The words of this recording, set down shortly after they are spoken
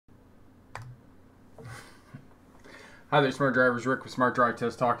Hi there, Smart Drivers. Rick with Smart Drive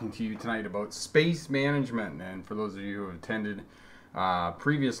Test talking to you tonight about space management. And for those of you who have attended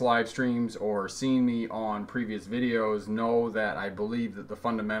previous live streams or seen me on previous videos, know that I believe that the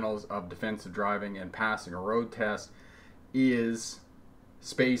fundamentals of defensive driving and passing a road test is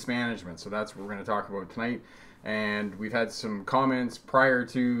space management. So that's what we're going to talk about tonight. And we've had some comments prior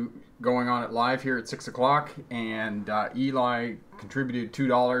to going on it live here at 6 o'clock, and Eli contributed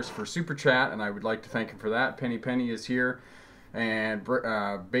 $2 for Super Chat, and I would like to thank him for that. Penny is here, and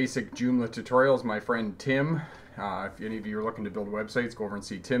Basic Joomla Tutorials, my friend Tim. If any of you are looking to build websites, go over and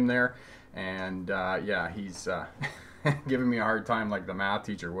see Tim there. And yeah, he's giving me a hard time like the math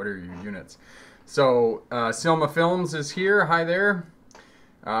teacher. What are your units? So Silma Films is here. Hi there.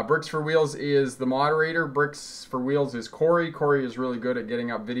 Bricks for Wheels is the moderator. Bricks for Wheels is Corey. Corey is really good at getting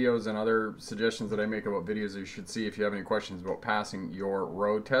up videos and other suggestions that I make about videos you should see if you have any questions about passing your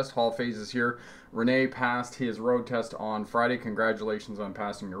road test. Hall Phase is here. Renee passed his road test on Friday. Congratulations on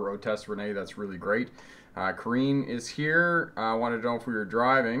passing your road test, Renee. That's really great. Kareen is here. I wanted to know if we were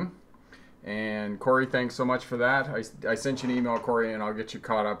driving. And Corey, thanks so much for that. I sent you an email, Corey, and I'll get you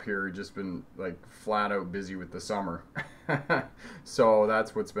caught up here. Just been like flat out busy with the summer. So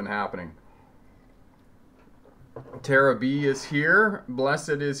that's what's been happening. Tara B is here. Blessed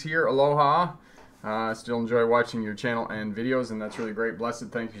is here. Aloha. Still enjoy watching your channel and videos, and that's really great. Blessed,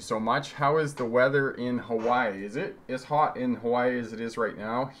 thank you so much. How is the weather in Hawaii? Is it as hot in Hawaii as it is right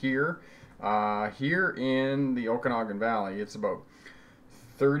now? Here in the Okanagan Valley, it's about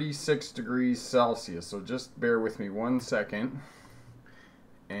 36 degrees Celsius. So just bear with me 1 second,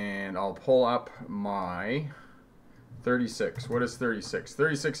 and I'll pull up my 36. What is 36?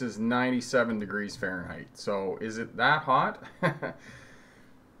 36 is 97 degrees Fahrenheit. So is it that hot?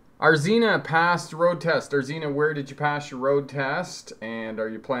 Arzina passed road test. Arzina, where did you pass your road test? And are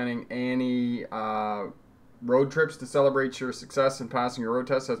you planning any road trips to celebrate your success in passing your road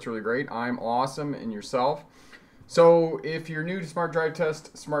test? That's really great. I'm awesome. And yourself? So if you're new to Smart Drive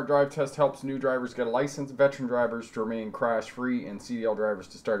Test helps new drivers get a license, veteran drivers to remain crash-free, and CDL drivers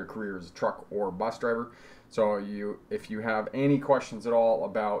to start a career as a truck or bus driver. So if you have any questions at all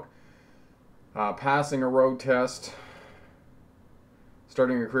about passing a road test,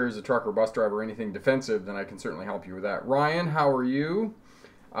 starting a career as a truck or bus driver, anything defensive, then I can certainly help you with that. Ryan, how are you?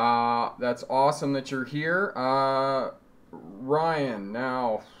 That's awesome that you're here.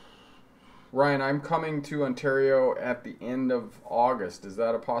 Ryan, I'm coming to Ontario at the end of August. Is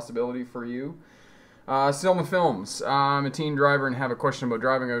that a possibility for you? Silma Films. I'm a teen driver and have a question about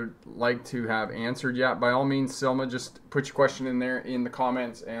driving I would like to have answered. Yeah, by all means, Silma, just put your question in there in the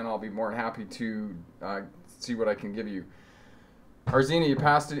comments, and I'll be more than happy to see what I can give you. Arzina, you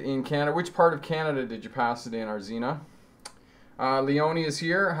passed it in Canada. Which part of Canada did you pass it in, Arzina? Leonie is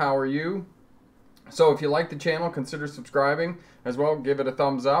here. How are you? So if you like the channel, consider subscribing as well. Give it a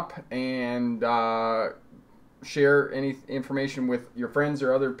thumbs up, and share any information with your friends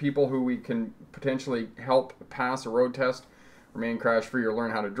or other people who we can potentially help pass a road test, remain crash-free, or learn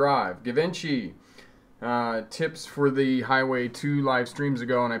how to drive. Givenchy, tips for the Highway 2 live streams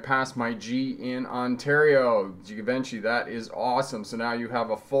ago, and I passed my G in Ontario. Givenchy, that is awesome. So now you have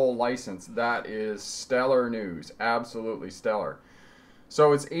a full license. That is stellar news. Absolutely stellar.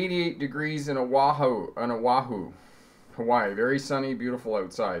 So it's 88 degrees in Oahu, Hawaii. Very sunny, beautiful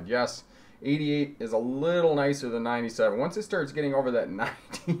outside. Yes, 88 is a little nicer than 97. Once it starts getting over that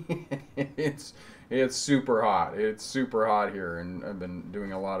 90, it's super hot. It's super hot here, and I've been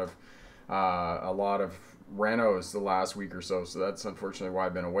doing a lot of renos the last week or so. So that's unfortunately why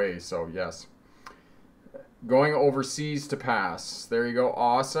I've been away. So yes, going overseas to pass. There you go.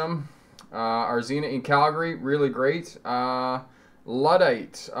 Awesome. Arzina in Calgary, really great.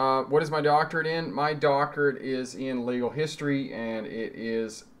 Luddite, what is my doctorate in? My doctorate is in legal history, and it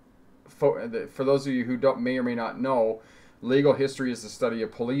is, for those of you who may or may not know, legal history is the study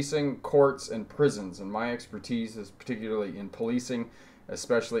of policing, courts, and prisons, and my expertise is particularly in policing,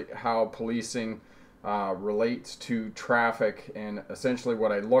 especially how policing relates to traffic. And essentially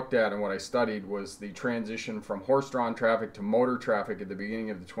what I looked at and what I studied was the transition from horse-drawn traffic to motor traffic at the beginning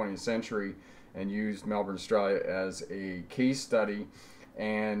of the 20th century, and used Melbourne, Australia as a case study.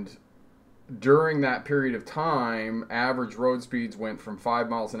 And during that period of time, average road speeds went from 5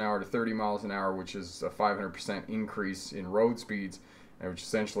 miles an hour to 30 miles an hour, which is a 500% increase in road speeds, and which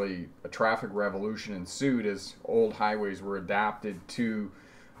essentially a traffic revolution ensued as old highways were adapted to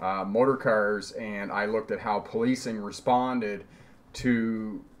motor cars. And I looked at how policing responded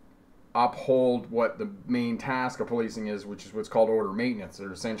to uphold what the main task of policing is, which is what's called order maintenance.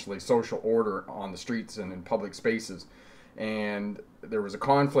 They're essentially social order on the streets and in public spaces. And there was a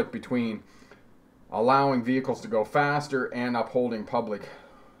conflict between allowing vehicles to go faster and upholding public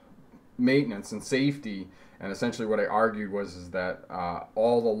maintenance and safety. And essentially what I argued was that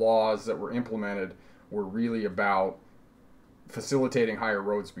all the laws that were implemented were really about facilitating higher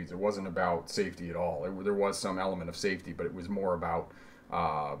road speeds. It wasn't about safety at all. There was some element of safety, but it was more about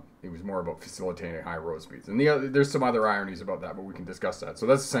facilitating high road speeds. And there's some other ironies about that, but we can discuss that. So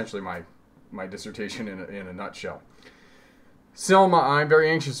that's essentially my dissertation in a nutshell. Selma, I'm very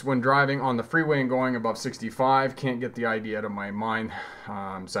anxious when driving on the freeway and going above 65. Can't get the idea out of my mind.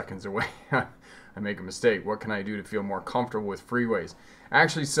 Seconds away. I make a mistake. What can I do to feel more comfortable with freeways?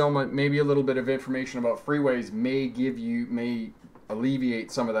 Actually, Selma, maybe a little bit of information about freeways may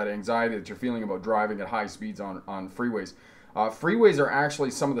alleviate some of that anxiety that you're feeling about driving at high speeds on freeways. Freeways are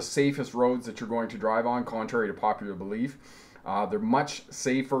actually some of the safest roads that you're going to drive on, contrary to popular belief. They're much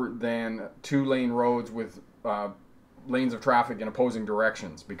safer than two-lane roads with lanes of traffic in opposing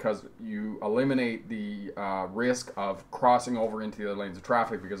directions, because you eliminate the risk of crossing over into the other lanes of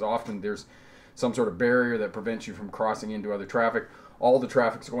traffic, because often there's some sort of barrier that prevents you from crossing into other traffic. All the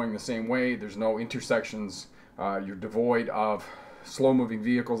traffic's going the same way. There's no intersections. You're devoid of slow-moving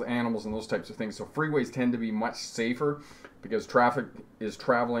vehicles, animals, and those types of things. So freeways tend to be much safer because traffic is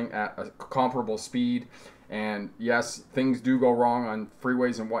traveling at a comparable speed. And yes, things do go wrong on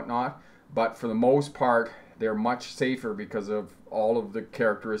freeways and whatnot, but for the most part, they're much safer because of all of the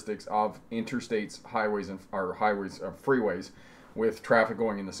characteristics of interstates, highways, and freeways, with traffic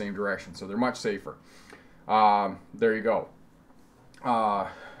going in the same direction. So they're much safer. There you go.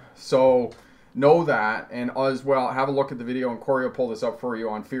 So know that, and as well, have a look at the video, and Corey will pull this up for you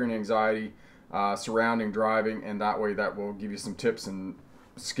on fear and anxiety surrounding driving, and that way that will give you some tips and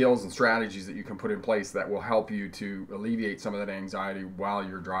skills and strategies that you can put in place that will help you to alleviate some of that anxiety while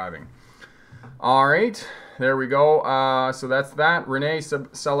you're driving. All right, there we go. So that's that. Renee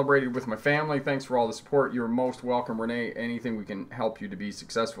celebrated with my family. Thanks for all the support. You're most welcome, Renee. Anything we can help you to be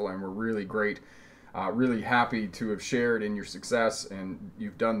successful, and we're really really happy to have shared in your success, and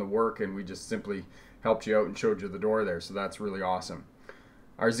you've done the work, and we just simply helped you out and showed you the door there. So that's really awesome.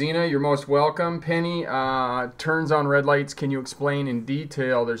 Arzina, you're most welcome. Penny, turns on red lights. Can you explain in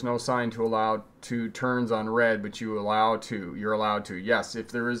detail? There's no sign to allow to turns on red, but you're allowed to. Yes, if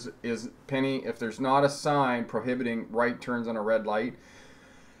there is Penny, if there's not a sign prohibiting right turns on a red light,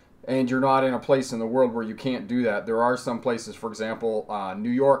 and you're not in a place in the world where you can't do that, there are some places, for example,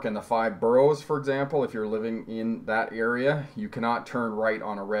 New York and the 5 boroughs, for example, if you're living in that area, you cannot turn right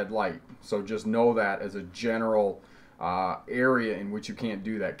on a red light. So just know that as a general area in which you can't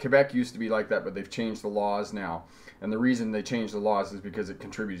do that. Quebec used to be like that, but they've changed the laws now. And the reason they changed the laws is because it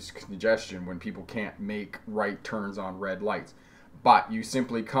contributes to congestion when people can't make right turns on red lights. But you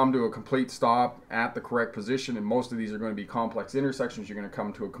simply come to a complete stop at the correct position, and most of these are going to be complex intersections. You're going to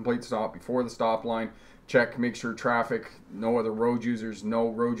come to a complete stop before the stop line. Check, make sure traffic, no other road users, no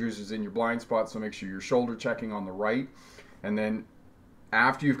road users in your blind spot, so make sure you're shoulder checking on the right. And then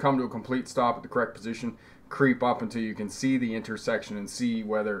after you've come to a complete stop at the correct position, creep up until you can see the intersection and see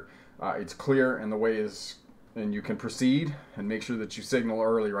whether it's clear and the way is, and you can proceed, and make sure that you signal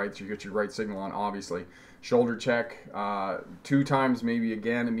early, right? So you get your right signal on, obviously. Shoulder check 2 times, maybe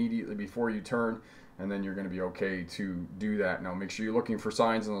again immediately before you turn, and then you're going to be okay to do that. Now make sure you're looking for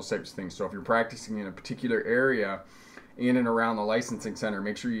signs and those types of things. So if you're practicing in a particular area in and around the licensing center,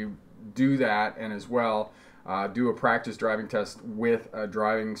 make sure you do that, and as well do a practice driving test with a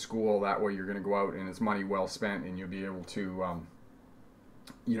driving school. That way you're going to go out and it's money well spent, and you'll be able to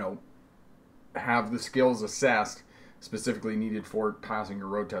have the skills assessed specifically needed for passing your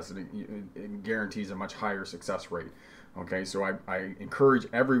road test. It guarantees a much higher success rate. Okay, so I encourage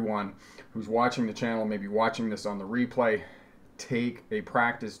everyone who's watching the channel, maybe watching this on the replay, take a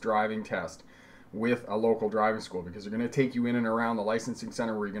practice driving test with a local driving school, because they're going to take you in and around the licensing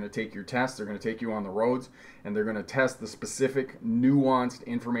center where you're going to take your test. They're going to take you on the roads, and they're going to test the specific nuanced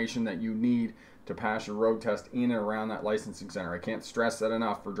information that you need to pass your road test in and around that licensing center. I can't stress that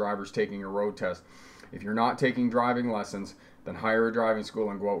enough for drivers taking a road test. If you're not taking driving lessons, then hire a driving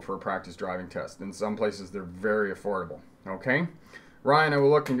school and go out for a practice driving test. In some places, they're very affordable. Okay? Ryan, I will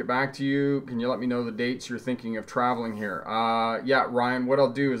look and get back to you. Can you let me know the dates you're thinking of traveling here? Yeah, Ryan, what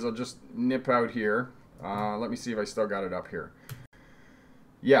I'll do is I'll just nip out here. Let me see if I still got it up here.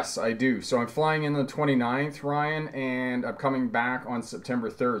 Yes, I do. So I'm flying in the 29th, Ryan, and I'm coming back on September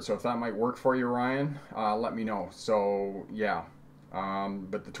 3rd. So if that might work for you, Ryan, let me know. So, yeah.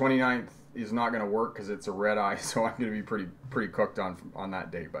 But the 29th is not going to work because it's a red eye, so I'm going to be pretty cooked on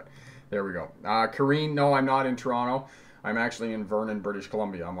that day. But there we go. Kareen, no, I'm not in Toronto. I'm actually in Vernon, British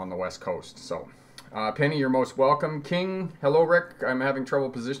Columbia. I'm on the West Coast. So Penny, you're most welcome. King, hello Rick. I'm having trouble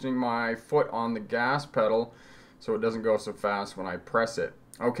positioning my foot on the gas pedal so it doesn't go so fast when I press it.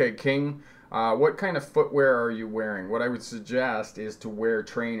 Okay, King, what kind of footwear are you wearing? What I would suggest is to wear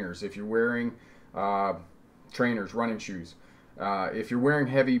trainers. If you're wearing trainers, running shoes. If you're wearing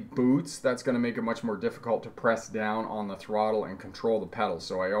heavy boots, that's going to make it much more difficult to press down on the throttle and control the pedal.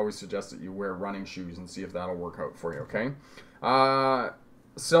 So I always suggest that you wear running shoes and see if that'll work out for you, okay?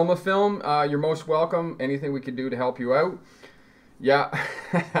 Selma Film, you're most welcome. Anything we could do to help you out? Yeah,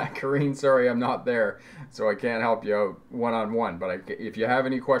 Kareen, sorry I'm not there, so I can't help you out one-on-one. But if you have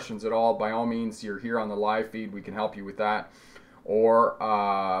any questions at all, by all means, you're here on the live feed. We can help you with that. Or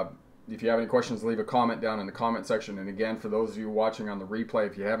if you have any questions, leave a comment down in the comment section. And again, for those of you watching on the replay,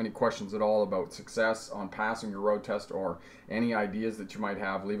 if you have any questions at all about success on passing your road test or any ideas that you might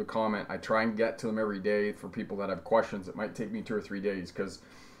have, leave a comment. I try and get to them every day for people that have questions. It might take me 2 or 3 days because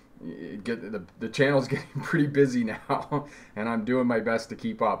the channel's getting pretty busy now and I'm doing my best to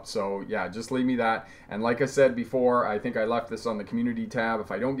keep up. So yeah, just leave me that. And like I said before, I think I left this on the community tab.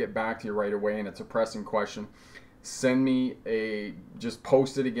 If I don't get back to you right away and it's a pressing question, send me just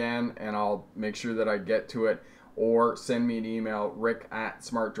post it again and I'll make sure that I get to it, or send me an email,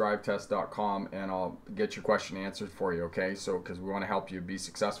 rick@smartdrivetest.com, and I'll get your question answered for you, okay? So, because we want to help you be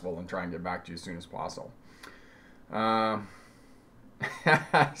successful and try and get back to you as soon as possible.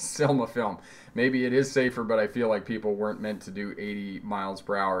 Selma Film. Maybe it is safer, but I feel like people weren't meant to do 80 miles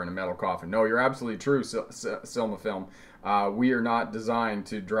per hour in a metal coffin. No, you're absolutely true, Selma Film. We are not designed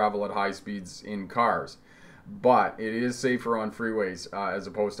to travel at high speeds in cars. But it is safer on freeways as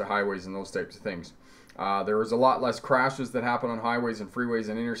opposed to highways and those types of things. There is a lot less crashes that happen on highways and freeways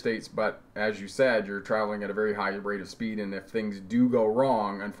and interstates, but as you said, you're traveling at a very high rate of speed, and if things do go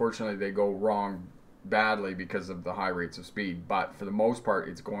wrong, unfortunately they go wrong badly because of the high rates of speed. But for the most part,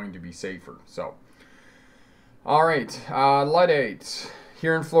 it's going to be safer. So, all right, Luddite.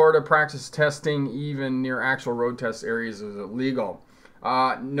 Here in Florida, practice testing even near actual road test areas is illegal.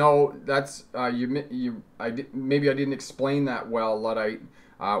 No, that's maybe I didn't explain that well, Luddite.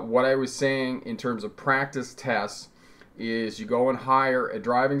 What I was saying in terms of practice tests is you go and hire a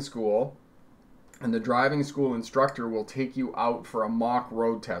driving school, and the driving school instructor will take you out for a mock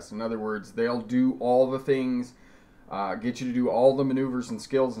road test. In other words, they'll do all the things, get you to do all the maneuvers and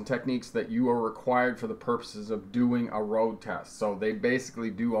skills and techniques that you are required for the purposes of doing a road test. So they basically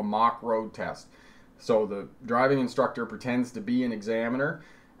do a mock road test. So the driving instructor pretends to be an examiner,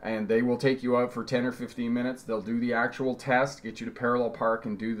 and they will take you out for 10 or 15 minutes. They'll do the actual test, get you to parallel park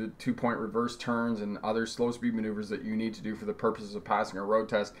and do the 2-point reverse turns and other slow speed maneuvers that you need to do for the purposes of passing a road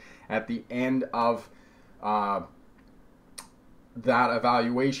test. At the end of that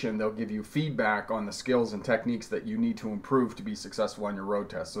evaluation, they'll give you feedback on the skills and techniques that you need to improve to be successful on your road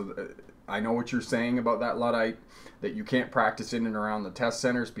test. So I know what you're saying about that, Luddite, that you can't practice in and around the test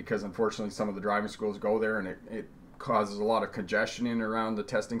centers because unfortunately some of the driving schools go there and it causes a lot of congestion in and around the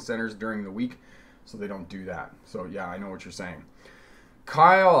testing centers during the week, so they don't do that. So yeah, I know what you're saying.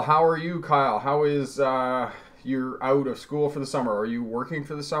 Kyle, how are you, Kyle? How is you're out of school for the summer? Are you working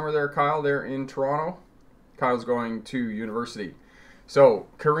for the summer there, Kyle, there in Toronto? Kyle's going to university. So,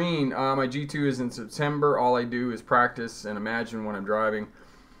 Kareen, my G2 is in September. All I do is practice and imagine when I'm driving.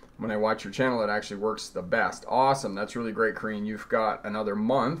 When I watch your channel, it actually works the best. Awesome. That's really great, Kareen. You've got another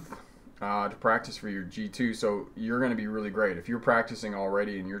month to practice for your G2, so you're going to be really great. If you're practicing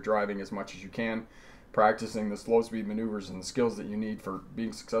already and you're driving as much as you can, practicing the slow speed maneuvers and the skills that you need for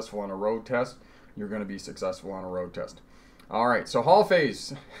being successful on a road test, you're going to be successful on a road test. All right, so Hall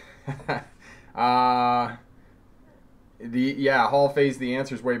phase. Hall phase, the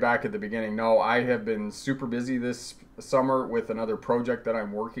answer is way back at the beginning. No, I have been super busy this summer with another project that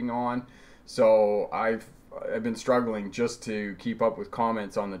I'm working on, so I've been struggling just to keep up with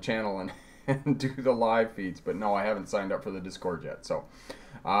comments on the channel and do the live feeds. But no, I haven't signed up for the Discord yet, so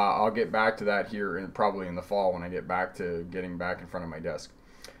I'll get back to that here probably in the fall when I get back to getting back in front of my desk.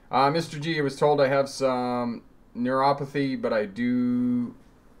 Mr. G, I was told I have some neuropathy, but I do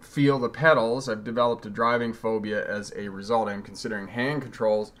feel the pedals. I've developed a driving phobia as a result. I'm considering hand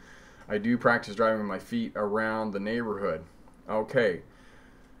controls. I do practice driving with my feet around the neighborhood. Okay.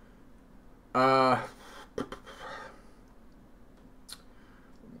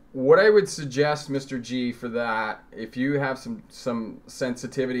 What I would suggest, Mr. G, for that, if you have some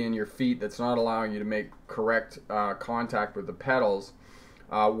sensitivity in your feet that's not allowing you to make correct contact with the pedals,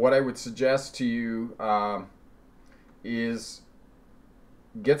 what I would suggest to you is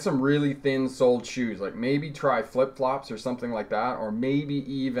get some really thin soled shoes. Like maybe try flip-flops or something like that, or maybe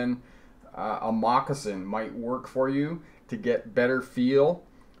even a moccasin might work for you to get better feel.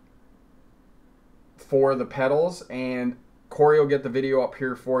 for the pedals, and Corey will get the video up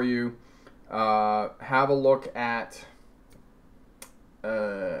here for you. Have a look at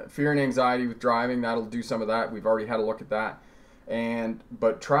fear and anxiety with driving. That'll do some of that. We've already had a look at that.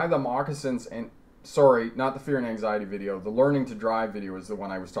 But try the moccasins, and sorry, not the fear and anxiety video. The learning to drive video is the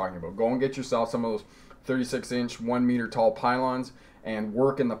one I was talking about. Go and get yourself some of those 36-inch, 1 meter tall pylons, and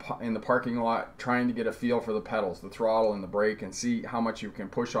work in the parking lot trying to get a feel for the pedals, the throttle and the brake, and see how much you can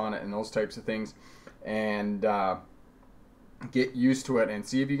push on it and those types of things, and get used to it, and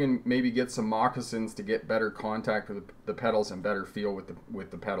see if you can maybe get some moccasins to get better contact with the pedals and better feel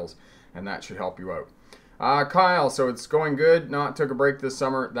with the pedals, and that should help you out. Kyle, so it's going good. Not took a break this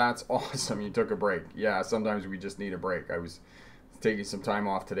summer. That's awesome. You took a break. Yeah, sometimes we just need a break. I was taking some time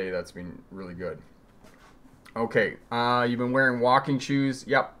off today. That's been really good. Okay, you've been wearing walking shoes.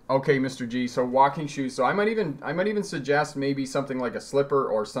 Yep. Okay, Mr. G. So walking shoes. So I might even suggest maybe something like a slipper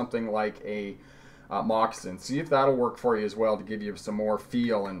or something like a moccasin. See if that'll work for you as well, to give you some more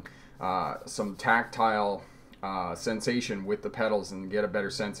feel and some tactile sensation with the pedals and get a better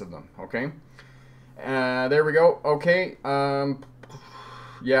sense of them. Okay. There we go. Okay.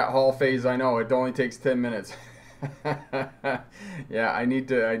 Yeah, hall phase. I know it only takes 10 minutes. Yeah, I need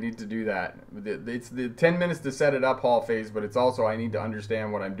to do that. It's the 10 minutes to set it up, hall phase, but it's also I need to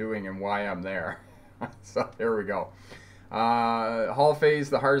understand what I'm doing and why I'm there. So there we go. Hall phase.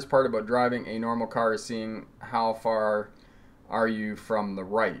 The hardest part about driving a normal car is seeing how far are you from the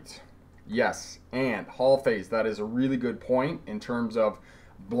right. Yes, and hall phase. That is a really good point in terms of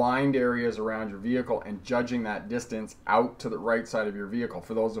blind areas around your vehicle and judging that distance out to the right side of your vehicle.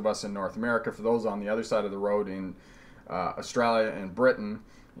 For those of us in North America, for those on the other side of the road in Australia and Britain,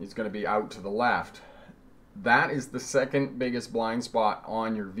 it's going to be out to the left. That is the second biggest blind spot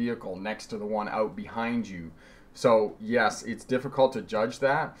on your vehicle, next to the one out behind you. So yes, it's difficult to judge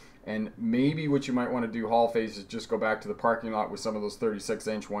that, and maybe what you might want to do, hall phase, is just go back to the parking lot with some of those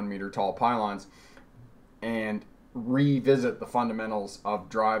 36-inch, 1 meter tall pylons and revisit the fundamentals of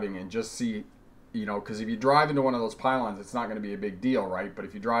driving and just see, you know, because if you drive into one of those pylons, it's not going to be a big deal, right? But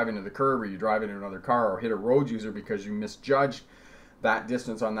if you drive into the curb, or you drive into another car, or hit a road user because you misjudged that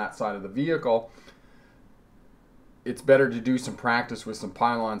distance on that side of the vehicle, it's better to do some practice with some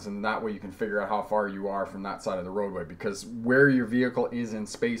pylons, and that way you can figure out how far you are from that side of the roadway, because where your vehicle is in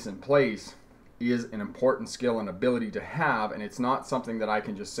space and place is an important skill and ability to have, and it's not something that I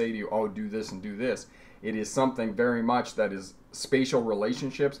can just say to you, oh, do this and do this. It is something very much that is spatial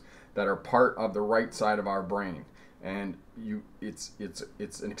relationships that are part of the right side of our brain, and it's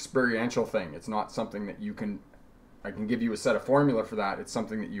an experiential thing. It's not something that I can give you a set of formula for that. It's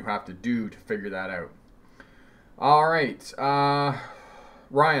something that you have to do to figure that out. All right,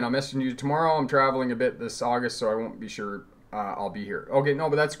 Ryan, I'm messaging you tomorrow. I'm traveling a bit this August, so I won't be sure I'll be here. Okay, no,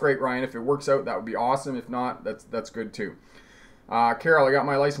 but that's great, Ryan. If it works out, that would be awesome. If not, that's good too. Carol, I got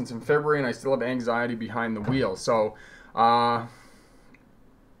my license in February and I still have anxiety behind the wheel. So,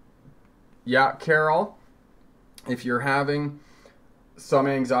 yeah, Carol, if you're having some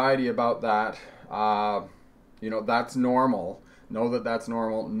anxiety about that, you know, that's normal. Know that that's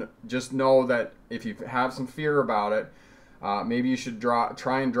normal. Just know that if you have some fear about it, maybe you should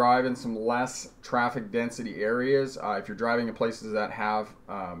try and drive in some less traffic density areas. If you're driving in places that have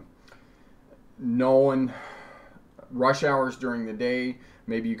known rush hours during the day,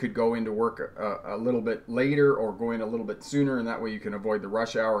 maybe you could go into work a little bit later, or go in a little bit sooner, and that way you can avoid the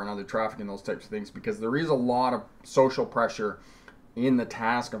rush hour and other traffic and those types of things, because there is a lot of social pressure in the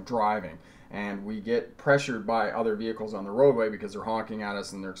task of driving, and we get pressured by other vehicles on the roadway because they're honking at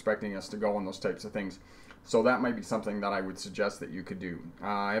us and they're expecting us to go and those types of things. So that might be something that I would suggest that you could do.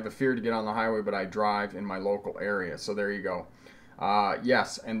 I have a fear to get on the highway, but I drive in my local area. So there you go.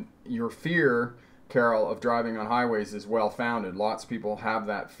 Yes, and your fear, Carol, of driving on highways is well founded. Lots of people have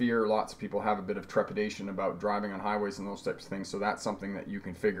that fear. Lots of people have a bit of trepidation about driving on highways and those types of things. So that's something that you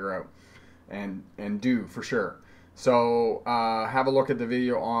can figure out and do for sure. So have a look at the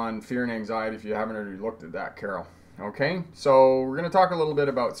video on fear and anxiety if you haven't already looked at that, Carol. Okay, so we're going to talk a little bit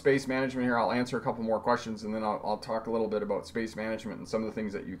about space management here. I'll answer a couple more questions, and then I'll talk a little bit about space management and some of the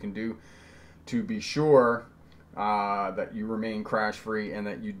things that you can do to be sure that you remain crash free and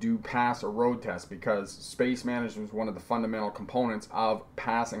that you do pass a road test, because space management is one of the fundamental components of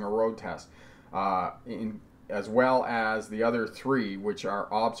passing a road test, as well as the other three, which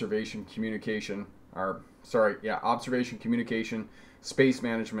are observation, communication, space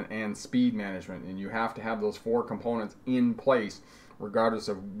management, and speed management. And you have to have those four components in place regardless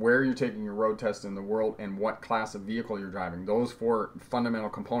of where you're taking your road test in the world and what class of vehicle you're driving. Those four fundamental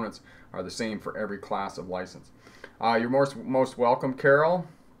components are the same for every class of license. You're most welcome, Carol.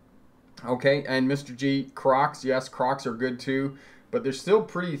 Okay, and Mr. G, Crocs, yes, Crocs are good too, but they're still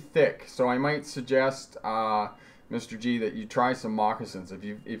pretty thick. So I might suggest, Mr. G, that you try some moccasins.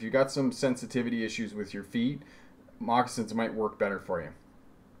 If you got some sensitivity issues with your feet, moccasins might work better for you.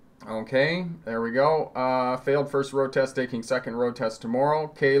 Okay, there we go. Failed first road test, taking second road test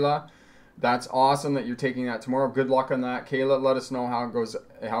tomorrow. Kayla, that's awesome that you're taking that tomorrow. Good luck on that, Kayla. Let us know how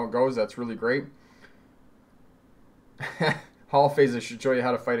it goes. That's really great. Hall phase, I should show you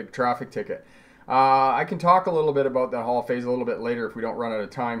how to fight a traffic ticket. I can talk a little bit about that hall phase a little bit later if we don't run out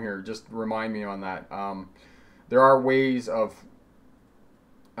of time here. Just remind me on that. There are ways of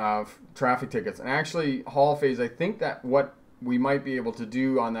traffic tickets. And actually, hall phase, I think that what we might be able to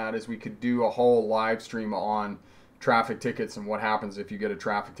do on that is we could do a whole live stream on traffic tickets and what happens if you get a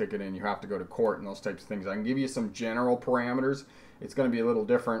traffic ticket and you have to go to court and those types of things. I can give you some general parameters. It's going to be a little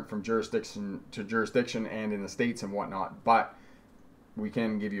different from jurisdiction to jurisdiction and in the states and whatnot, but we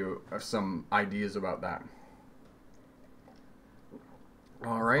can give you some ideas about that.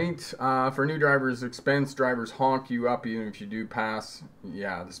 All right. For new drivers, expense, drivers honk you up even if you do pass,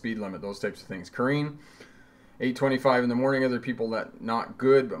 the speed limit, those types of things. Kareen, 8:25 in the morning. Other people that not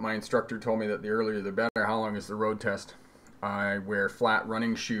good, but my instructor told me that the earlier the better. How long is the road test? I wear flat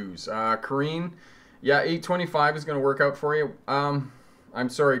running shoes. Kareen, 8:25 is going to work out for you. I'm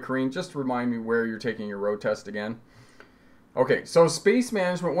sorry, Kareen. Just remind me where you're taking your road test again. Okay, so space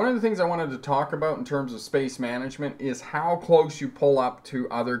management, one of the things I wanted to talk about in terms of space management is how close you pull up to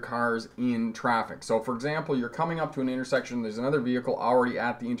other cars in traffic. So for example, you're coming up to an intersection, there's another vehicle already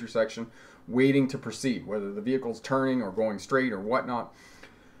at the intersection waiting to proceed, whether the vehicle's turning or going straight or whatnot.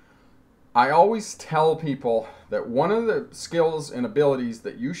 I always tell people that one of the skills and abilities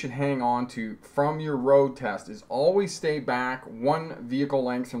that you should hang on to from your road test is always stay back one vehicle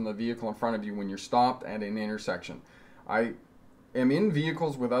length from the vehicle in front of you when you're stopped at an intersection. I am in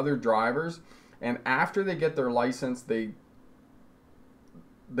vehicles with other drivers, and after they get their license, they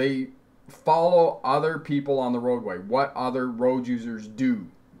follow other people on the roadway, what other road users do.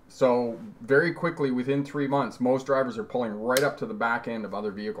 So very quickly, within 3 months, most drivers are pulling right up to the back end of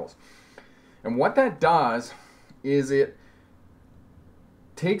other vehicles. And what that does is it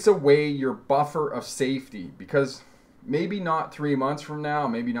takes away your buffer of safety, because maybe not 3 months from now,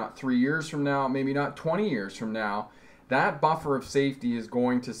 maybe not 3 years from now, maybe not 20 years from now, that buffer of safety is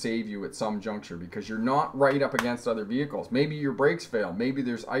going to save you at some juncture because you're not right up against other vehicles. Maybe your brakes fail. Maybe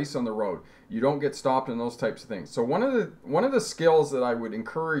there's ice on the road. You don't get stopped and those types of things. So one of the skills that I would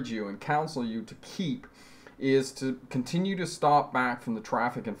encourage you and counsel you to keep is to continue to stop back from the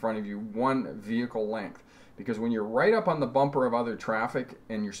traffic in front of you one vehicle length. Because when you're right up on the bumper of other traffic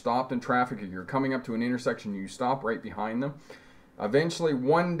and you're stopped in traffic, or you're coming up to an intersection and you stop right behind them, eventually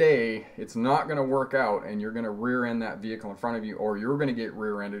one day it's not going to work out and you're going to rear end that vehicle in front of you, or you're going to get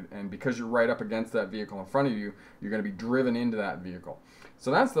rear ended, and because you're right up against that vehicle in front of you, you're going to be driven into that vehicle.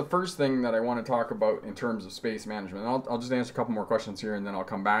 So that's the first thing that I want to talk about in terms of space management. And I'll just answer a couple more questions here and then I'll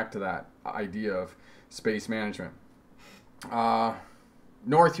come back to that idea of space management.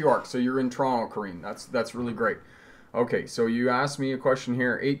 North York, so you're in Toronto, Kareen. That's really great. Okay, so you asked me a question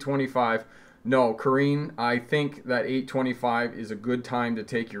here, 8:25. No, Kareen, I think that 8:25 is a good time to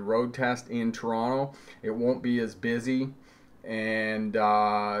take your road test in Toronto. It won't be as busy, and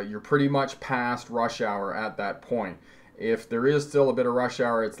you're pretty much past rush hour at that point. If there is still a bit of rush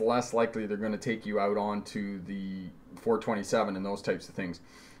hour, it's less likely they're going to take you out onto the 427 and those types of things.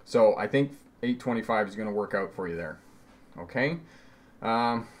 So I think 8:25 is going to work out for you there. Okay?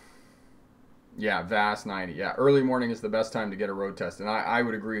 Yeah, VAS 90. Yeah, early morning is the best time to get a road test. And I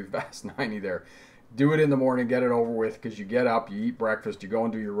would agree with VAS 90 there. Do it in the morning, get it over with, because you get up, you eat breakfast, you go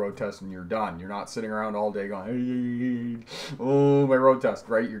and do your road test, and you're done. You're not sitting around all day going, hey, oh, my road test,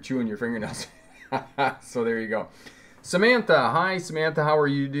 right? You're chewing your fingernails. So there you go. Samantha. Hi, Samantha. How are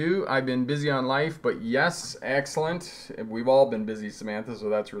you? I've been busy on life, but yes, excellent. We've all been busy, Samantha, so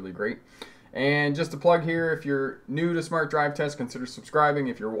that's really great. And just a plug here, if you're new to Smart Drive Test, consider subscribing.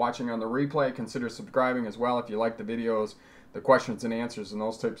 If you're watching on the replay, consider subscribing as well. If you like the videos, the questions and answers and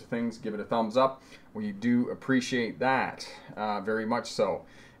those types of things, give it a thumbs up. We do appreciate that very much so.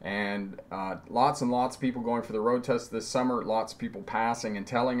 And lots and lots of people going for the road test this summer, lots of people passing and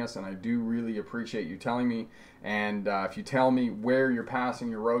telling us, and I do really appreciate you telling me. And if you tell me where you're passing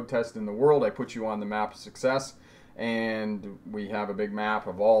your road test in the world, I put you on the map of success. And we have a big map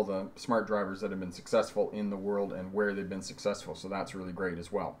of all the smart drivers that have been successful in the world and where they've been successful. So that's really great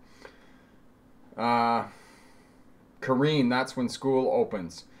as well. Kareen, that's when school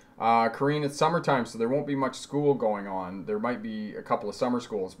opens. Corrine, it's summertime, so there won't be much school going on. There might be a couple of summer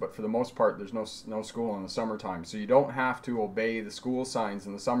schools, but for the most part, there's no school in the summertime. So you don't have to obey the school signs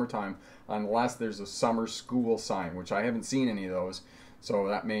in the summertime unless there's a summer school sign, which I haven't seen any of those. So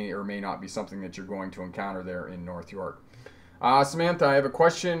that may or may not be something that you're going to encounter there in North York. Samantha, I have a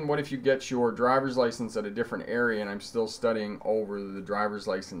question. What if you get your driver's license at a different area and I'm still studying over the driver's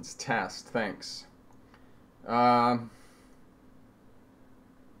license test? Thanks. I'm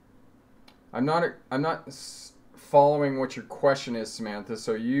not following what your question is, Samantha.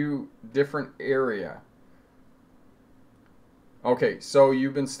 So different area. Okay, so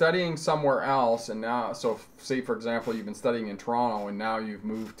you've been studying somewhere else, and now, so say for example, you've been studying in Toronto, and now you've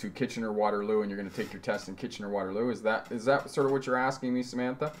moved to Kitchener-Waterloo, and you're going to take your test in Kitchener-Waterloo. Is that sort of what you're asking me,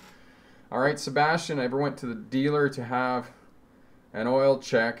 Samantha? All right, Sebastian, I ever went to the dealer to have an oil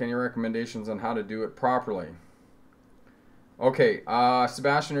check. Any recommendations on how to do it properly? Okay,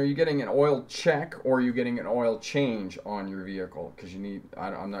 Sebastian, are you getting an oil check or are you getting an oil change on your vehicle? Because you need,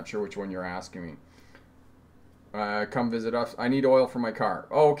 I'm not sure which one you're asking me. Come visit us. I need oil for my car.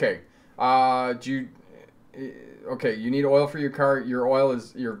 Oh, okay. Okay, you need oil for your car. Your oil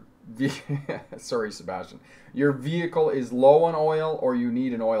is, sorry, Sebastian. Your vehicle is low on oil or you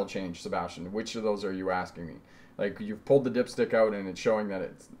need an oil change, Sebastian? Which of those are you asking me? Like you've pulled the dipstick out and it's showing that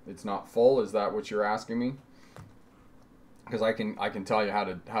it's not full. Is that what you're asking me? Because I can tell you how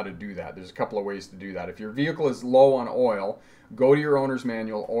to do that. There's a couple of ways to do that. If your vehicle is low on oil, go to your owner's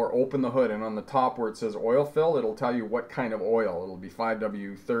manual or open the hood, and on the top where it says oil fill, it'll tell you what kind of oil. It'll be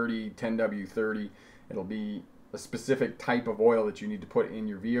 5W30, 10W30. It'll be a specific type of oil that you need to put in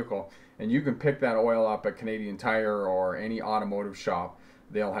your vehicle, and you can pick that oil up at Canadian Tire or any automotive shop.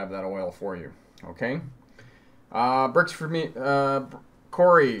 They'll have that oil for you. Okay. Bricks for me.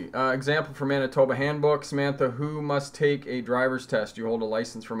 Corey, example from Manitoba Handbook. Samantha, who must take a driver's test? You hold a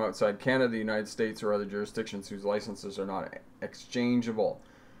license from outside Canada, the United States, or other jurisdictions whose licenses are not exchangeable.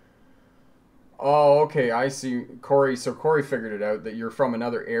 Oh, okay, I see, Corey. So Corey figured it out that you're from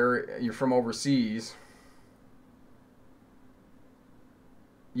another area. You're from overseas.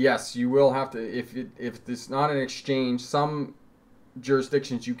 Yes, you will have to. If it's not an exchange, some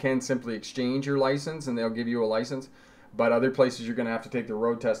jurisdictions you can simply exchange your license and they'll give you a license. But other places you're going to have to take the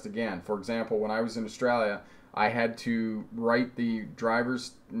road test again. For example, when I was in Australia, I had to write the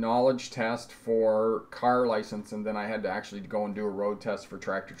driver's knowledge test for car license, and then I had to actually go and do a road test for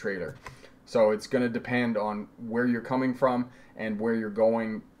tractor trailer. So it's going to depend on where you're coming from and where you're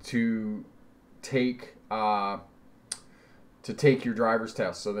going to take your driver's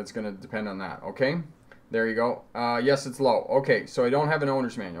test. So that's going to depend on that. Okay. There you go. Yes, it's low. Okay, so I don't have an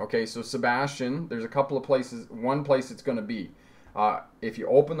owner's manual. Okay, so Sebastian, there's a couple of places. One place it's going to be. If you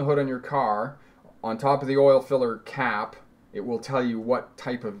open the hood on your car, on top of the oil filler cap, it will tell you what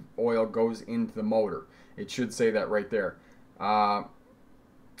type of oil goes into the motor. It should say that right there. But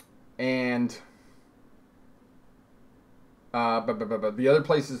the other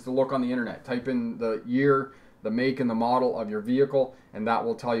place is to look on the internet. Type in the year, the make and the model of your vehicle, and that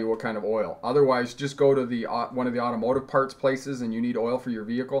will tell you what kind of oil. Otherwise, just go to the one of the automotive parts places and you need oil for your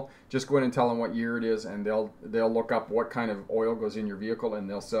vehicle. Just go in and tell them what year it is, and they'll look up what kind of oil goes in your vehicle, and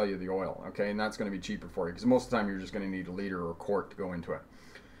they'll sell you the oil. Okay, and that's going to be cheaper for you because most of the time you're just going to need a liter or a quart to go into it.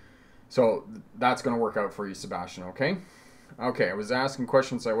 So that's going to work out for you, Sebastian. Okay. Okay, I was asking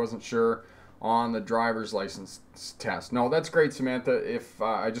questions I wasn't sure on the driver's license test. No, that's great, Samantha. If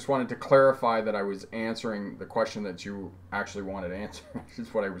I just wanted to clarify that I was answering the question that you actually wanted to answer. This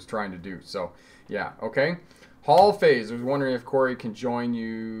is what I was trying to do. So, yeah, okay. Hall Phase, I was wondering if Corey can join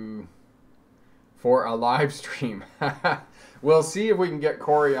you for a live stream. We'll see if we can get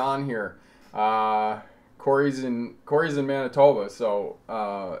Corey on here. Corey's in Manitoba, so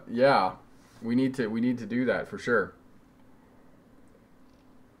yeah, we need to do that for sure.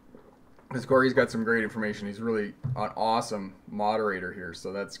 Because Corey's got some great information. He's really an awesome moderator here,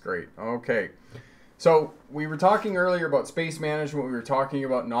 so that's great. Okay, so we were talking earlier about space management. We were talking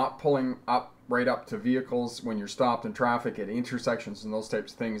about not pulling right up to vehicles when you're stopped in traffic at intersections and those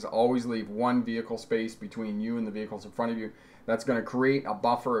types of things. Always leave one vehicle space between you and the vehicles in front of you. That's going to create a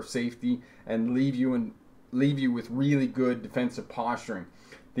buffer of safety and leave you with really good defensive posturing.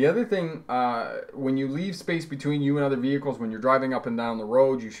 The other thing, when you leave space between you and other vehicles, when you're driving up and down the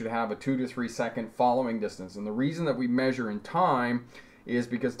road, you should have a 2 to 3 second following distance. And the reason that we measure in time is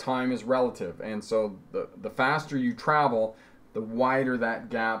because time is relative. And so the faster you travel, the wider that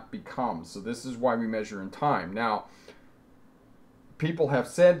gap becomes. So this is why we measure in time. Now, people have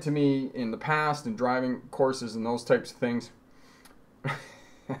said to me in the past in driving courses and those types of things,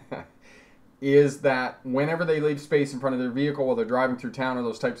 is that whenever they leave space in front of their vehicle while they're driving through town or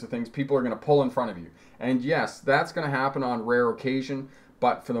those types of things, people are going to pull in front of you. And yes, that's going to happen on rare occasion,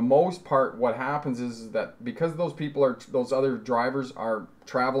 but for the most part, what happens is that because those other drivers are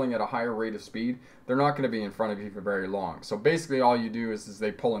traveling at a higher rate of speed, they're not going to be in front of you for very long. So basically all you do is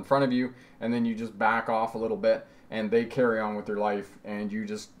they pull in front of you, and then you just back off a little bit, and they carry on with their life, and you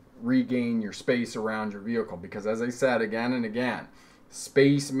just regain your space around your vehicle. Because as I said again and again,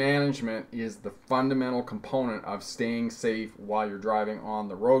 space management is the fundamental component of staying safe while you're driving on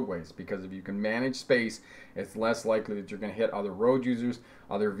the roadways. Because if you can manage space, it's less likely that you're going to hit other road users,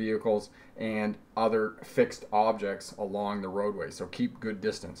 other vehicles, and other fixed objects along the roadway. So keep good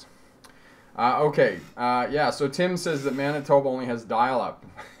distance. So Tim says that Manitoba only has dial-up.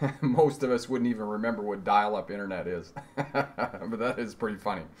 Most of us wouldn't even remember what dial-up internet is. But that is pretty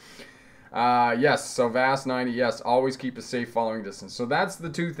funny. Yes, so Vast90, yes, always keep a safe following distance. So that's the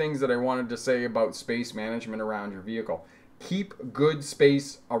two things that I wanted to say about space management around your vehicle. Keep good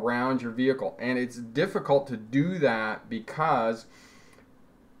space around your vehicle. And it's difficult to do that because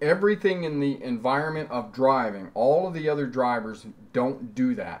everything in the environment of driving, all of the other drivers don't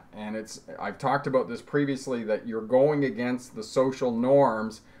do that. And I've talked about this previously, that you're going against the social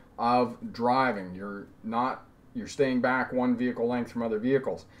norms of driving. You're staying back one vehicle length from other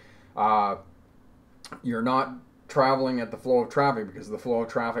vehicles. You're not traveling at the flow of traffic, because the flow of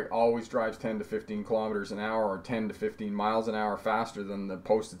traffic always drives 10 to 15 kilometers an hour or 10 to 15 miles an hour faster than the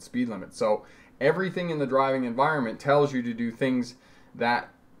posted speed limit. So everything in the driving environment tells you to do things that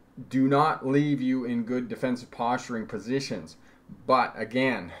do not leave you in good defensive posturing positions. But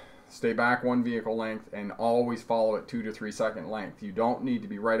again, stay back one vehicle length and always follow at 2 to 3 second length. You don't need to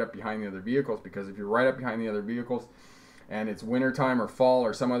be right up behind the other vehicles, because if you're right up behind the other vehicles and it's winter time or fall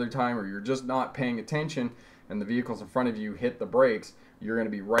or some other time, or you're just not paying attention and the vehicles in front of you hit the brakes, you're going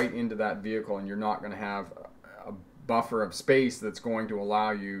to be right into that vehicle, and you're not going to have a buffer of space that's going to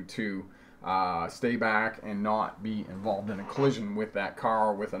allow you to stay back and not be involved in a collision with that car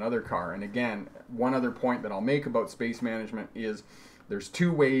or with another car. And again, one other point that I'll make about space management is there's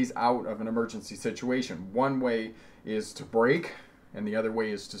two ways out of an emergency situation. One way is to brake, and the other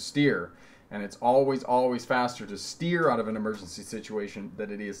way is to steer. And it's always faster to steer out of an emergency situation than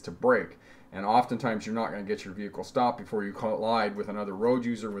it is to brake. And oftentimes you're not going to get your vehicle stopped before you collide with another road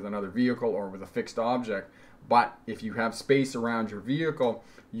user, with another vehicle, or with a fixed object. But if you have space around your vehicle,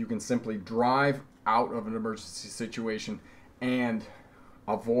 you can simply drive out of an emergency situation and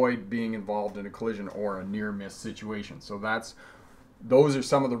avoid being involved in a collision or a near-miss situation. So those are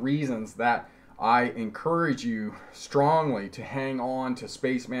some of the reasons that I encourage you strongly to hang on to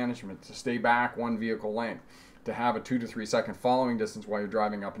space management, to stay back one vehicle length, to have a 2 to 3 second following distance while you're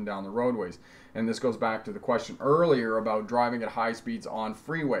driving up and down the roadways. And this goes back to the question earlier about driving at high speeds on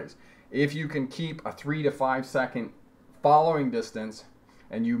freeways. If you can keep a 3 to 5 second following distance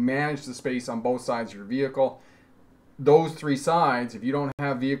and you manage the space on both sides of your vehicle, those three sides, if you don't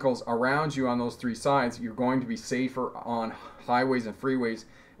have vehicles around you on those three sides, you're going to be safer on highways and freeways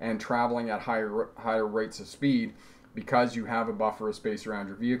and traveling at higher rates of speed, because you have a buffer of space around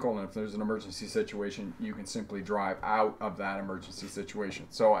your vehicle. And if there's an emergency situation, you can simply drive out of that emergency situation.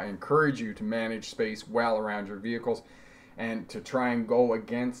 So I encourage you to manage space well around your vehicles and to try and go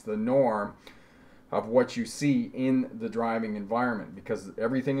against the norm of what you see in the driving environment, because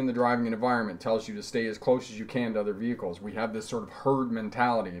everything in the driving environment tells you to stay as close as you can to other vehicles. We have this sort of herd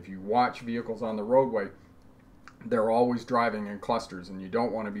mentality. If you watch vehicles on the roadway, they're always driving in clusters, and you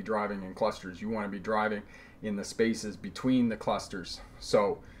don't want to be driving in clusters. You want to be driving in the spaces between the clusters.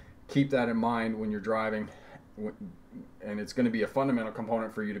 So keep that in mind when you're driving, and it's going to be a fundamental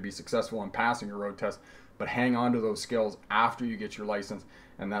component for you to be successful in passing your road test. But hang on to those skills after you get your license,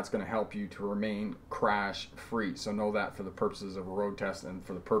 and that's going to help you to remain crash free. So know that for the purposes of a road test and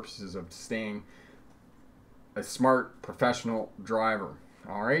for the purposes of staying a smart professional driver.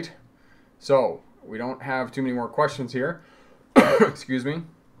 All right, so we don't have too many more questions here. Excuse me.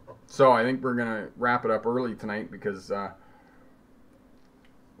 So I think we're going to wrap it up early tonight, because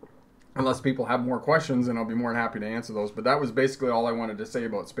unless people have more questions, and I'll be more than happy to answer those. But that was basically all I wanted to say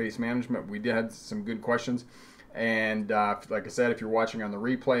about space management. We did have some good questions. And like I said, if you're watching on the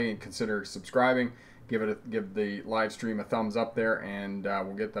replay, consider subscribing. Give the live stream a thumbs up there, and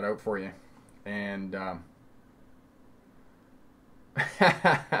we'll get that out for you. And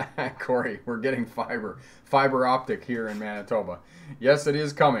Corey, we're getting fiber optic here in Manitoba. Yes, it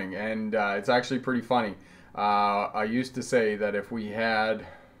is coming, and it's actually pretty funny. I used to say that if we had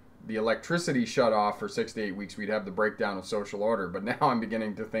the electricity shut off for 6 to 8 weeks, we'd have the breakdown of social order. But now I'm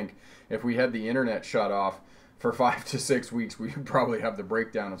beginning to think if we had the internet shut off for 5 to 6 weeks, we probably have the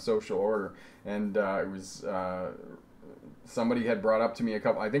breakdown of social order. And it was somebody had brought up to me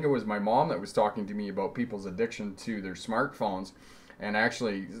I think it was my mom that was talking to me about people's addiction to their smartphones. And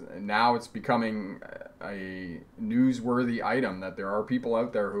actually, now it's becoming a newsworthy item that there are people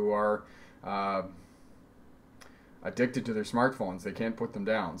out there who are addicted to their smartphones. They can't put them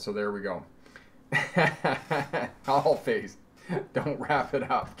down. So there we go. All phase. Don't wrap it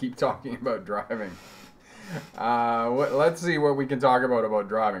up. Keep talking about driving. Let's see what we can talk about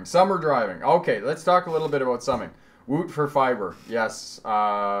driving. Summer driving. Okay, let's talk a little bit about something. Woot for fiber. Yes,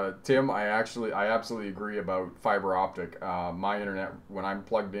 Tim, I absolutely agree about fiber optic. My internet, when I'm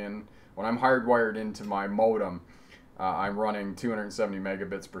plugged in, when I'm hardwired into my modem, I'm running 270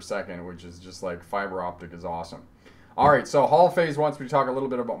 megabits per second, which is just like fiber optic is awesome. All right, so Hall Phase wants me to talk a little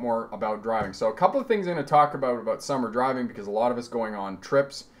bit more about driving. So a couple of things I'm going to talk about summer driving, because a lot of us going on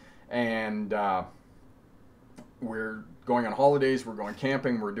trips, and we're going on holidays, we're going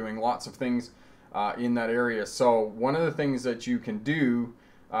camping, we're doing lots of things in that area. So one of the things that you can do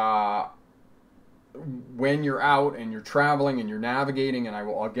when you're out and you're traveling and you're navigating, and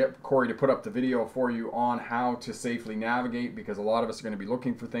I'll get Corey to put up the video for you on how to safely navigate, because a lot of us are going to be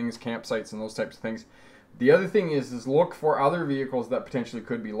looking for things, campsites and those types of things. The other thing is look for other vehicles that potentially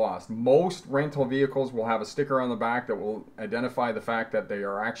could be lost. Most rental vehicles will have a sticker on the back that will identify the fact that they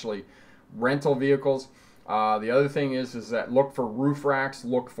are actually rental vehicles. The other thing is that look for roof racks,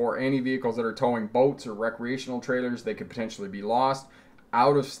 look for any vehicles that are towing boats or recreational trailers. They could potentially be lost.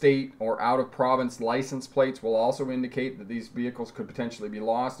 Out of state or out of province license plates will also indicate that these vehicles could potentially be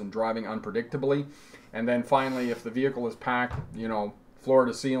lost and driving unpredictably. And then finally, if the vehicle is packed, you know, floor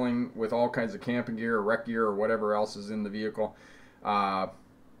to ceiling with all kinds of camping gear or rec gear or whatever else is in the vehicle,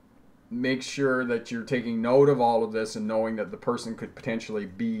 make sure that you're taking note of all of this and knowing that the person could potentially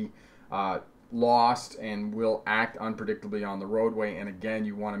be lost and will act unpredictably on the roadway. And again,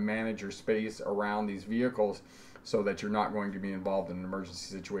 you want to manage your space around these vehicles so that you're not going to be involved in an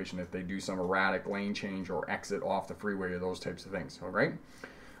emergency situation if they do some erratic lane change or exit off the freeway or those types of things. All right.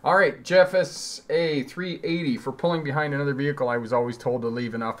 All right, JFSA 380, for pulling behind another vehicle, I was always told to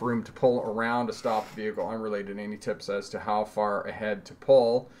leave enough room to pull around a stopped vehicle. Unrelated, any tips as to how far ahead to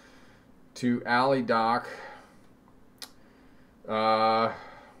pull? To alley dock. All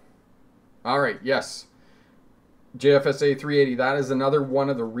right, yes. JFSA 380, that is another one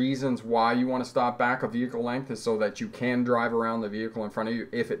of the reasons why you want to stop back a vehicle length, is so that you can drive around the vehicle in front of you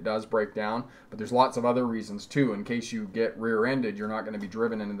if it does break down. But there's lots of other reasons too. In case you get rear-ended, you're not going to be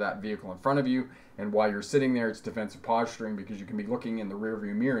driven into that vehicle in front of you. And while you're sitting there, it's defensive posturing, because you can be looking in the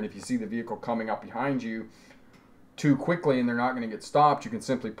rearview mirror, and if you see the vehicle coming up behind you too quickly and they're not going to get stopped, you can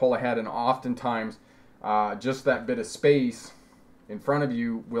simply pull ahead, and oftentimes just that bit of space in front of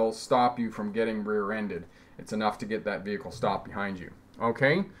you will stop you from getting rear-ended. It's enough to get that vehicle stopped behind you.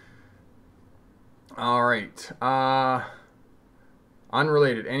 Okay? All right.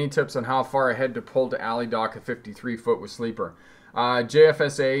 Unrelated, any tips on how far ahead to pull to alley dock a 53-foot with sleeper?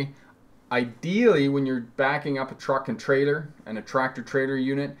 JFSA, ideally when you're backing up a truck and trailer and a tractor-trailer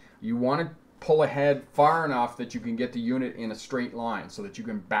unit, you want to pull ahead far enough that you can get the unit in a straight line so that you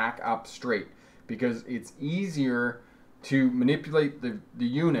can back up straight, because it's easier to manipulate the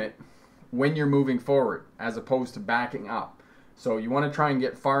unit when you're moving forward as opposed to backing up. So you want to try and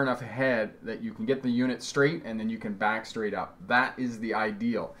get far enough ahead that you can get the unit straight and then you can back straight up. That is the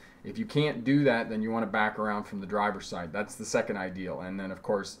ideal. If you can't do that, then you want to back around from the driver's side. That's the second ideal. And then of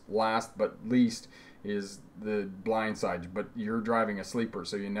course, last but least is the blind side, but you're driving a sleeper,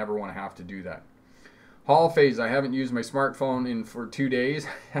 so you never want to have to do that. Hall Phase, I haven't used my smartphone for 2 days.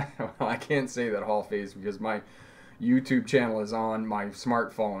 Well, I can't say that Hall Phase, because my YouTube channel is on my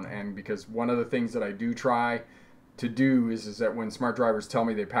smartphone, and because one of the things that I do try to do is that when smart drivers tell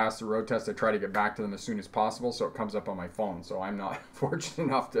me they passed the road test, I try to get back to them as soon as possible, so it comes up on my phone. So I'm not fortunate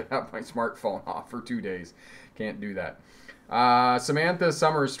enough to have my smartphone off for 2 days. Can't do that. Samantha,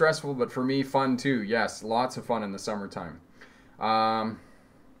 summer is stressful, but for me, fun too. Yes, lots of fun in the summertime.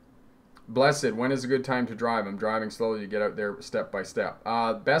 Blessed, when is a good time to drive? I'm driving slowly to get out there step by step.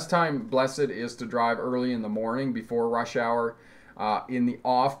 Best time, Blessed, is to drive early in the morning before rush hour, in the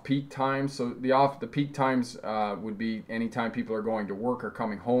off-peak times. So the peak times would be anytime people are going to work or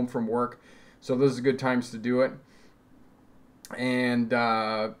coming home from work. So those are good times to do it. And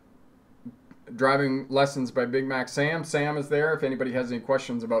driving lessons by Big Mac Sam. Sam is there. If anybody has any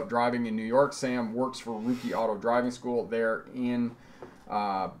questions about driving in New York, Sam works for Rookie Auto Driving School there in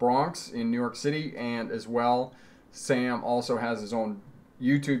Bronx in New York City, and as well Sam also has his own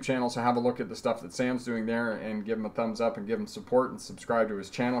YouTube channel, so have a look at the stuff that Sam's doing there and give him a thumbs up and give him support and subscribe to his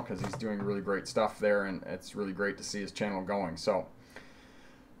channel, because he's doing really great stuff there, and it's really great to see his channel going. So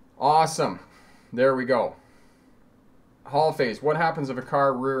awesome. There we go. Hall phase. What happens if a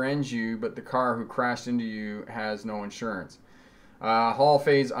car rear ends you but the car who crashed into you has no insurance? Hall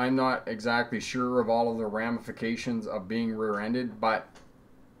phase, I'm not exactly sure of all of the ramifications of being rear-ended, but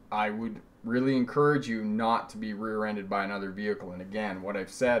I would really encourage you not to be rear-ended by another vehicle. And again, what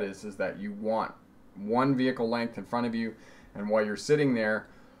I've said is that you want one vehicle length in front of you, and while you're sitting there,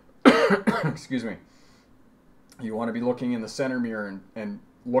 excuse me, you want to be looking in the center mirror and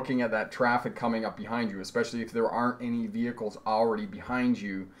looking at that traffic coming up behind you, especially if there aren't any vehicles already behind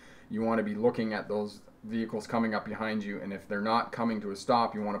you. You want to be looking at those vehicles coming up behind you, and if they're not coming to a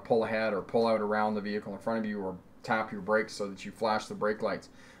stop, you want to pull ahead or pull out around the vehicle in front of you, or tap your brakes so that you flash the brake lights.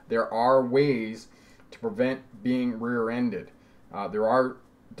 There are ways to prevent being rear-ended. There are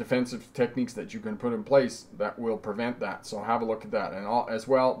defensive techniques that you can put in place that will prevent that, so have a look at that. And as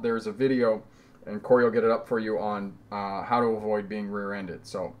well, there's a video, and Corey will get it up for you, on how to avoid being rear-ended.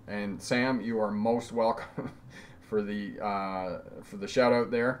 So, and Sam, you are most welcome for the shout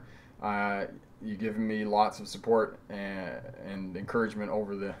out there. You've given me lots of support and encouragement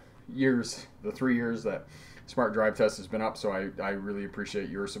over the years, the 3 years that Smart Drive Test has been up, so I really appreciate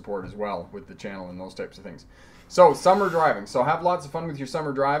your support as well with the channel and those types of things. So, summer driving. So have lots of fun with your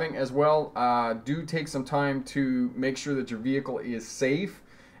summer driving as well. Do take some time to make sure that your vehicle is safe,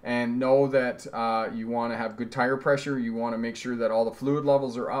 and know that you want to have good tire pressure. You want to make sure that all the fluid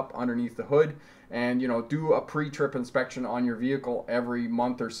levels are up underneath the hood, and do a pre-trip inspection on your vehicle every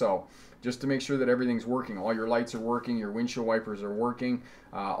month or so, just to make sure that everything's working. All your lights are working, your windshield wipers are working,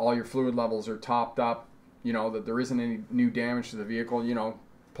 all your fluid levels are topped up, that there isn't any new damage to the vehicle.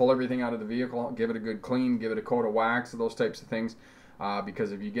 Pull everything out of the vehicle, give it a good clean, give it a coat of wax, those types of things,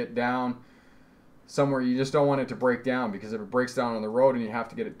 because if you get down somewhere, you just don't want it to break down, because if it breaks down on the road and you have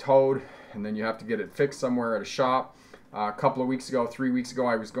to get it towed, and then you have to get it fixed somewhere at a shop. A couple of weeks ago, 3 weeks ago,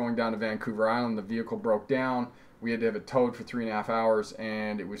 I was going down to Vancouver Island. The vehicle broke down. We had to have it towed for 3.5 hours,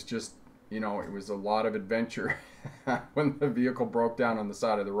 and it was just, it was a lot of adventure when the vehicle broke down on the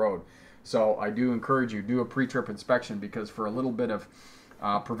side of the road. So I do encourage you, do a pre-trip inspection, because for a little bit of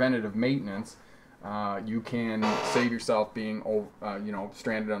preventative maintenance, you can save yourself being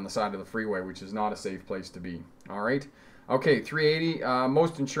stranded on the side of the freeway, which is not a safe place to be. All right. Okay, 380.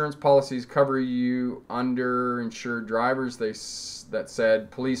 Most insurance policies cover you underinsured drivers. That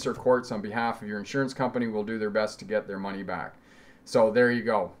said, police or courts on behalf of your insurance company will do their best to get their money back. So there you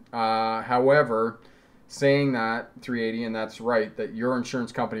go. However, saying that, 380, and that's right, that your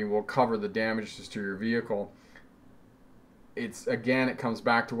insurance company will cover the damages to your vehicle. It comes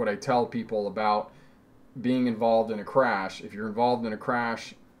back to what I tell people about being involved in a crash. If you're involved in a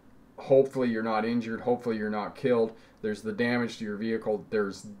crash, hopefully you're not injured, hopefully you're not killed. There's the damage to your vehicle.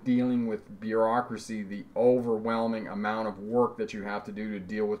 There's dealing with bureaucracy, the overwhelming amount of work that you have to do to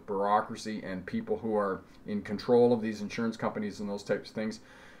deal with bureaucracy and people who are in control of these insurance companies and those types of things.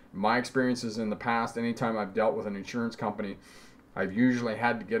 My experiences in the past, anytime I've dealt with an insurance company, I've usually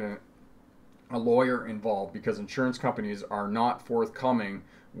had to get a lawyer involved, because insurance companies are not forthcoming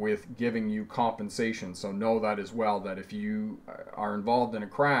with giving you compensation. So know that as well, that if you are involved in a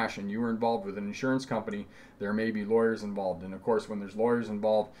crash and you are involved with an insurance company, there may be lawyers involved. And of course, when there's lawyers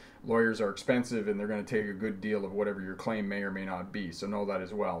involved, lawyers are expensive, and they're going to take a good deal of whatever your claim may or may not be. So know that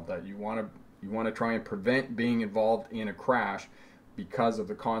as well, that you want to try and prevent being involved in a crash, because of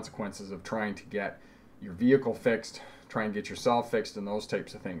the consequences of trying to get your vehicle fixed, try and get yourself fixed, and those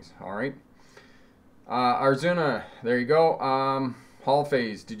types of things. All right. Arzuna, there you go. Hall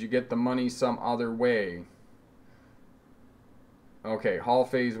phase, did you get the money some other way? Okay, Hall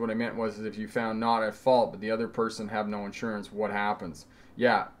phase, what I meant was if you found not at fault, but the other person have no insurance, what happens?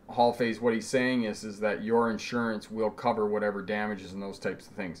 Yeah, Hall phase, what he's saying is that your insurance will cover whatever damages and those types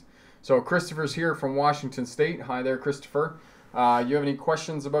of things. So Christopher's here from Washington State. Hi there, Christopher. You have any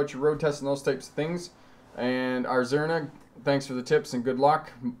questions about your road test and those types of things? And Arzuna, thanks for the tips and good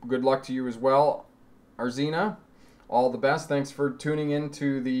luck. Good luck to you as well, Arzina. All the best. Thanks for tuning in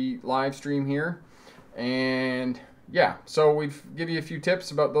to the live stream here. And yeah, so we've given you a few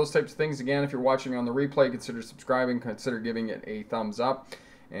tips about those types of things. Again, if you're watching on the replay, consider subscribing, consider giving it a thumbs up.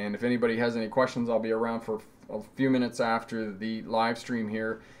 And if anybody has any questions, I'll be around for a few minutes after the live stream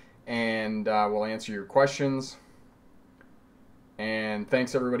here, and we'll answer your questions. And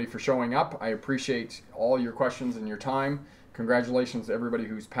thanks everybody for showing up. I appreciate all your questions and your time. Congratulations to everybody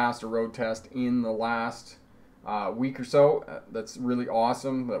who's passed a road test in the last week or so. That's really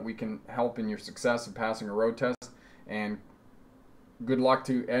awesome that we can help in your success of passing a road test. And good luck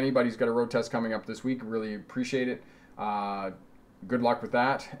to anybody who's got a road test coming up this week. Really appreciate it. Good luck with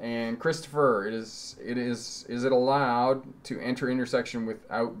that. And Christopher, is it allowed to enter intersection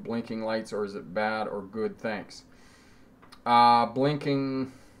without blinking lights, or is it bad or good? Thanks.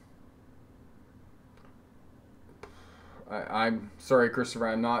 Blinking. I'm sorry, Christopher.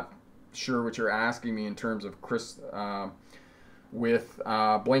 I'm not sure what you're asking me in terms of with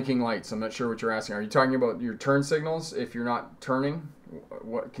blinking lights. I'm not sure what you're asking. Are you talking about your turn signals if you're not turning?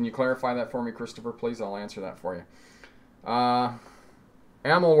 What, can you clarify that for me, Christopher, please? I'll answer that for you.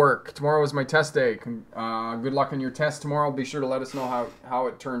 Ammo work. Tomorrow is my test day. Good luck on your test tomorrow. Be sure to let us know how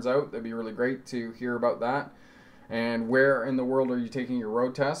it turns out. That'd be really great to hear about that. And where in the world are you taking your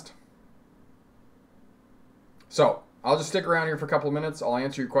road test? So I'll just stick around here for a couple of minutes. I'll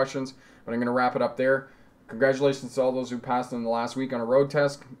answer your questions, but I'm going to wrap it up there. Congratulations to all those who passed in the last week on a road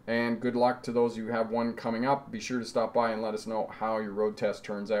test, and good luck to those who have one coming up. Be sure to stop by and let us know how your road test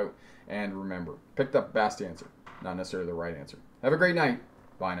turns out. And remember, pick the best answer, not necessarily the right answer. Have a great night.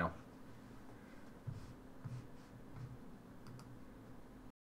 Bye now.